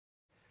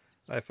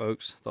Hi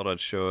folks, thought I'd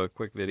show a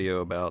quick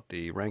video about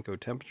the Ranco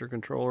temperature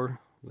controller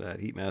that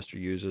HeatMaster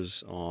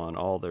uses on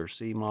all their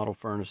C model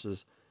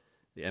furnaces,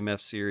 the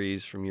MF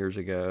series from years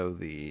ago,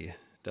 the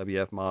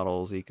WF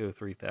models, Eco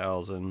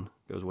 3000,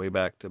 goes way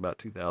back to about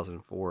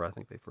 2004. I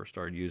think they first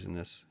started using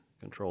this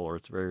controller.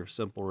 It's a very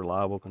simple,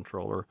 reliable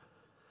controller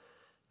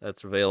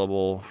that's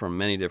available from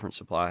many different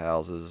supply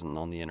houses and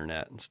on the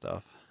internet and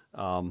stuff.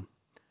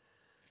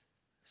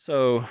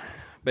 So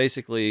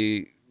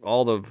basically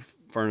all the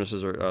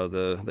furnaces are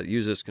that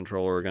use this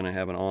controller are going to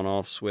have an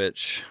on-off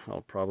switch,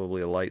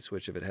 probably a light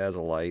switch if it has a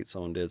light.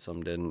 Some did,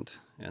 some didn't.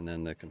 And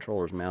then the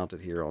controller is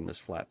mounted here on this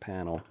flat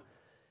panel.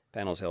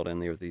 Panel's held in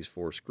there with these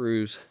 4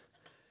 screws.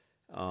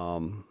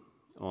 On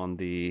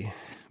the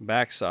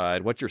back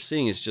side, what you're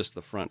seeing is just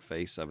the front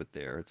face of it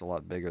there. It's a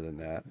lot bigger than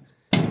that.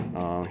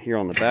 Here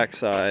on the back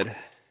side,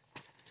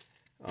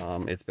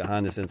 it's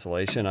behind this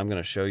insulation. I'm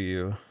going to show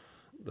you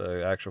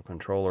the actual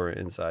controller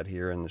inside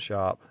here in the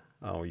shop.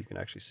 You can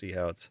actually see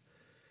how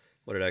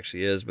what it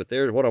actually is. But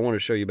there, what I want to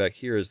show you back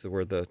here is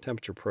where the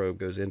temperature probe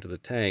goes into the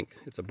tank.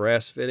 It's a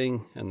brass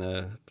fitting, and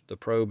the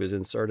probe is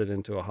inserted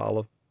into a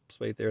hollow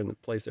space there in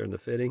the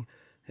fitting,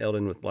 held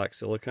in with black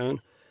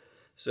silicone.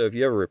 So if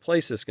you ever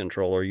replace this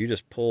controller, you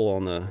just pull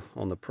on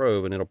the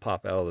probe and it'll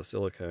pop out of the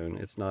silicone.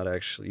 It's not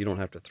actually, you don't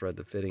have to thread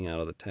the fitting out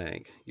of the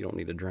tank. You don't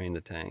need to drain the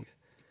tank.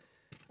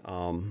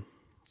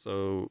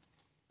 So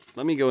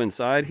let me go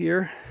inside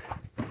here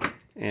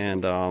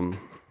and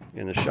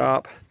in the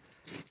shop,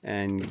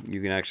 and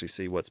you can actually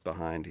see what's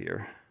behind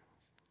here.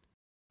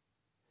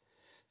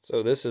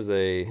 So this is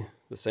the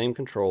same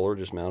controller,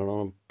 just mounted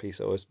on a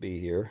piece of OSB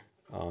here.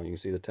 You can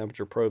see the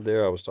temperature probe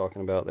there I was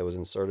talking about that was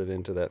inserted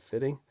into that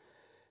fitting.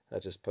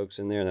 That just pokes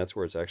in there, and that's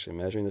where it's actually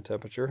measuring the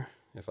temperature.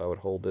 If I would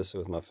hold this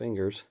with my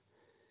fingers,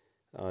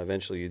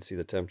 eventually you'd see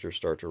the temperature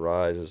start to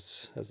rise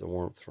as the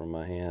warmth from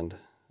my hand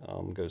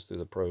goes through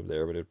the probe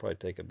there, but it'd probably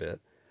take a bit.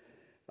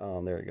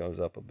 There it goes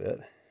up a bit.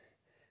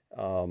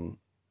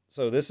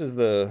 So this is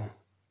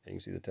you can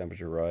see the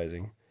temperature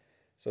rising.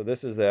 So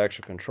this is the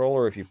actual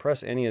controller. If you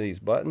press any of these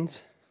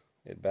buttons,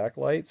 it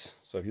backlights.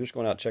 So if you're just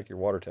going out to check your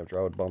water temperature,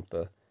 I would bump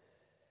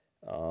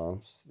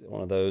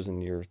one of those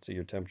and see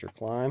your temperature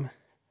climb.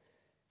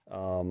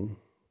 The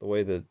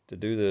way to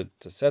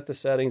set the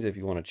settings, if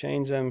you want to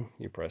change them,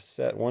 you press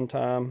set one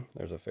time.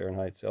 There's a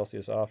Fahrenheit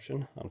Celsius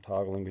option. I'm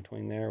toggling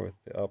between there with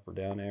the up or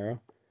down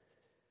arrow.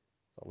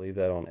 I'll leave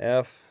that on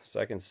F.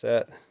 Second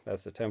set,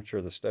 that's the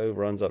temperature the stove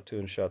runs up to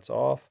and shuts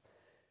off.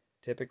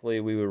 Typically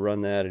we would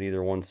run that at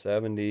either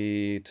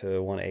 170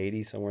 to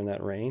 180, somewhere in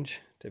that range.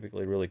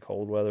 Typically really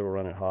cold weather we'll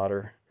run it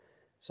hotter.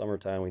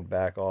 Summertime we'd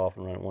back off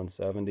and run at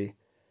 170.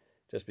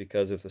 Just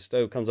because if the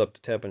stove comes up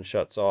to temp and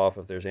shuts off,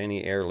 if there's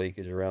any air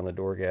leakage around the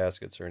door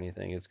gaskets or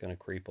anything, it's going to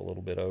creep a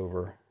little bit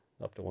over,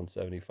 up to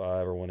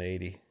 175 or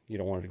 180. You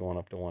don't want it going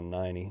up to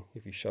 190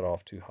 if you shut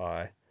off too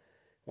high.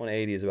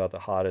 180 is about the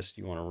hottest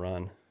you want to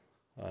run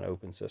an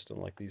open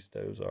system like these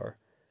stoves are.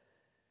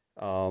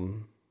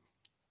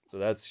 So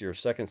that's your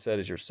second set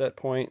is your set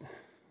point.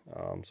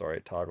 Sorry,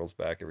 it toggles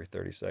back every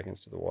 30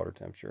 seconds to the water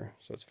temperature.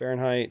 So it's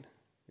Fahrenheit,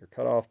 your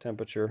cutoff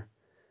temperature.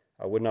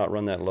 I would not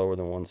run that lower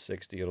than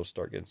 160. It'll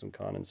start getting some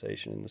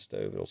condensation in the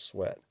stove. It'll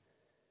sweat.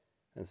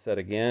 And set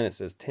again, it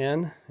says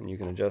 10, and you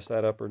can adjust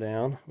that up or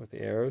down with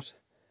the arrows.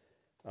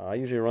 I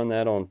usually run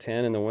that on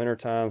 10 in the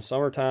wintertime.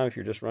 Summertime, if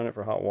you're just running it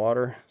for hot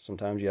water,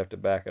 sometimes you have to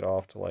back it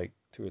off to like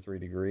 2 or 3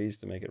 degrees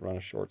to make it run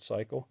a short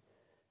cycle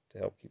to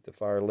help keep the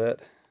fire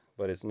lit,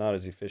 but it's not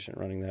as efficient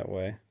running that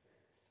way.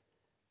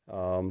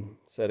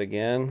 Set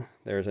again,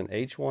 there's an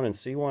H1 and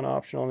C1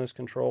 option on this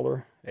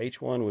controller.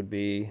 H1 would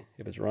be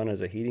if it's run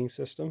as a heating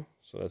system,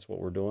 so that's what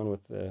we're doing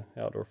with the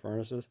outdoor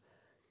furnaces.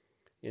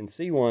 In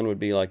C1 would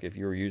be like if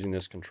you were using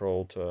this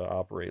control to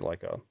operate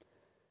like a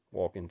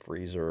walk-in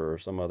freezer or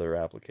some other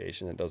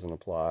application that doesn't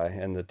apply.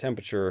 And the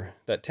temperature,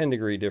 that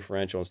 10-degree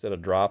differential, instead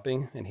of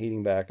dropping and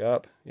heating back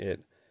up, it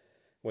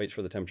waits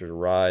for the temperature to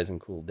rise and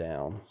cool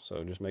down.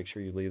 So just make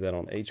sure you leave that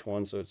on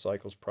H1 so it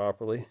cycles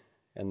properly.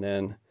 And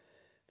then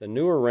the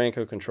newer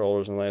Ranco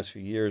controllers in the last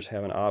few years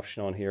have an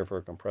option on here for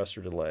a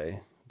compressor delay,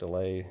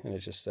 and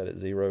it's just set at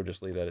 0.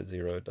 Just leave that at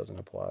 0. It doesn't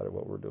apply to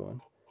what we're doing.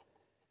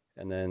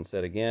 And then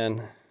set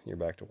again, you're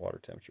back to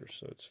water temperature.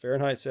 So it's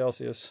Fahrenheit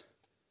Celsius,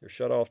 your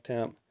shut-off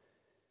temp,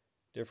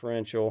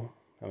 differential,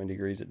 how many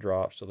degrees it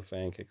drops till the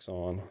fan kicks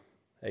on,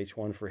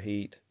 H1 for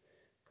heat,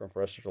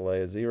 compressor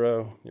delay at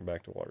 0, you're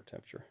back to water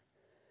temperature.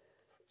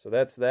 So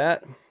that's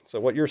that. So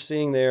what you're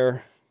seeing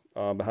there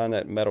behind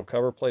that metal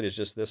cover plate is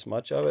just this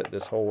much of it.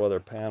 This whole other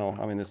panel,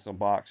 this little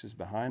box is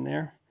behind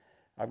there.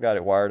 I've got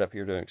it wired up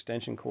here to an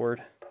extension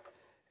cord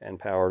and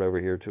powered over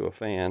here to a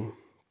fan.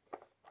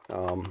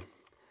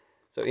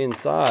 So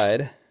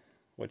inside,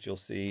 what you'll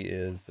see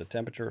is the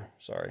temperature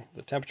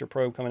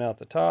probe coming out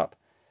the top.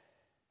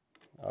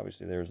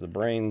 Obviously there's the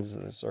brains,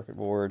 the circuit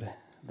board.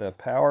 The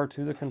power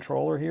to the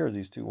controller here is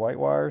these 2 white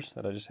wires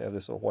that I just have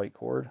this little white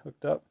cord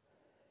hooked up.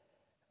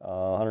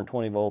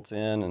 120 volts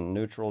in and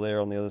neutral there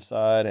on the other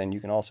side, and you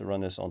can also run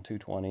this on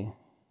 220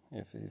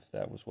 if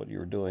that was what you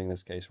were doing. In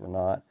this case we're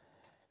not.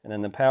 And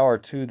then the power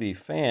to the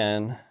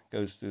fan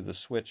goes through the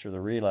switch or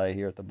the relay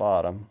here at the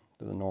bottom,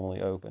 through the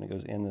normally open. It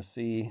goes in the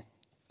C.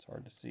 It's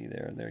hard to see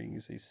there. There you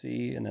can see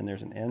C, and then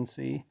there's an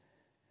NC.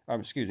 Or,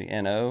 excuse me,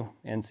 NO,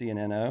 NC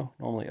and NO.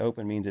 Normally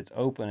open means it's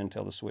open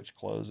until the switch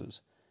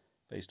closes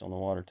based on the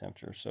water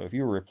temperature. So if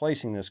you were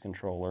replacing this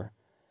controller,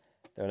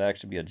 there would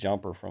actually be a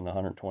jumper from the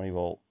 120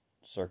 volt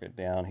circuit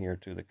down here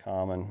to the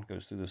common,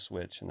 goes through the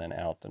switch, and then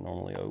out the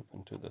normally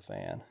open to the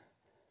fan.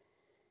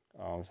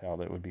 Is how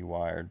that would be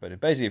wired. But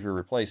basically, if you're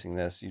replacing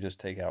this, you just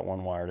take out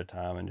one wire at a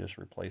time and just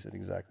replace it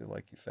exactly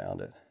like you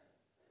found it.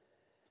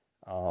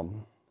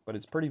 But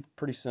it's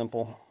pretty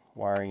simple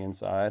wiring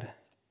inside.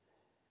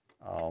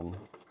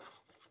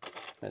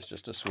 It's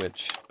just a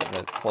switch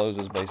that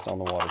closes based on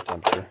the water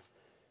temperature.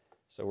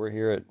 So we're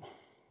here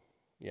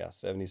at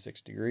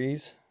 76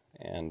 degrees,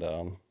 and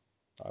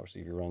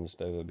obviously if you run the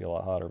stove it would be a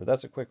lot hotter. But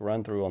that's a quick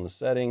run through on the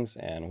settings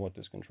and what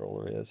this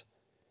controller is.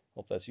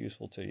 Hope that's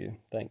useful to you.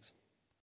 Thanks.